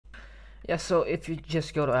Yeah, so if you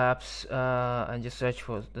just go to apps and just search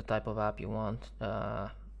for the type of app you want,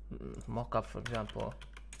 mockup for example,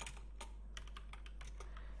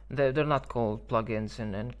 they're not called plugins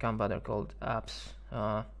in Canva, they're called apps.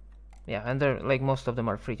 Yeah, and they're like most of them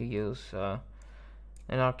are free to use.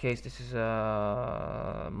 In our case, this is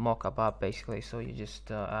a mockup app basically, so you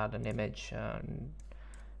just add an image and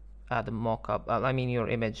add a mockup. I mean your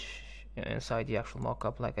image inside the actual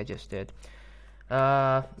mockup, like I just did.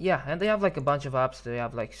 Yeah, and they have like a bunch of apps. They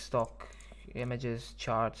have like stock images,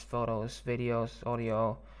 charts, photos, videos,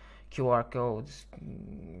 audio, QR codes,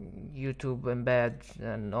 YouTube embed,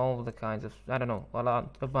 and all the kinds of, I don't know,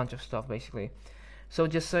 a bunch of stuff basically. So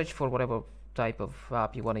just search for whatever type of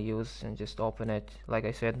app you want to use and just open it. Like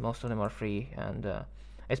I said, most of them are free, and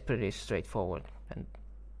it's pretty straightforward, and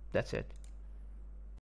that's it.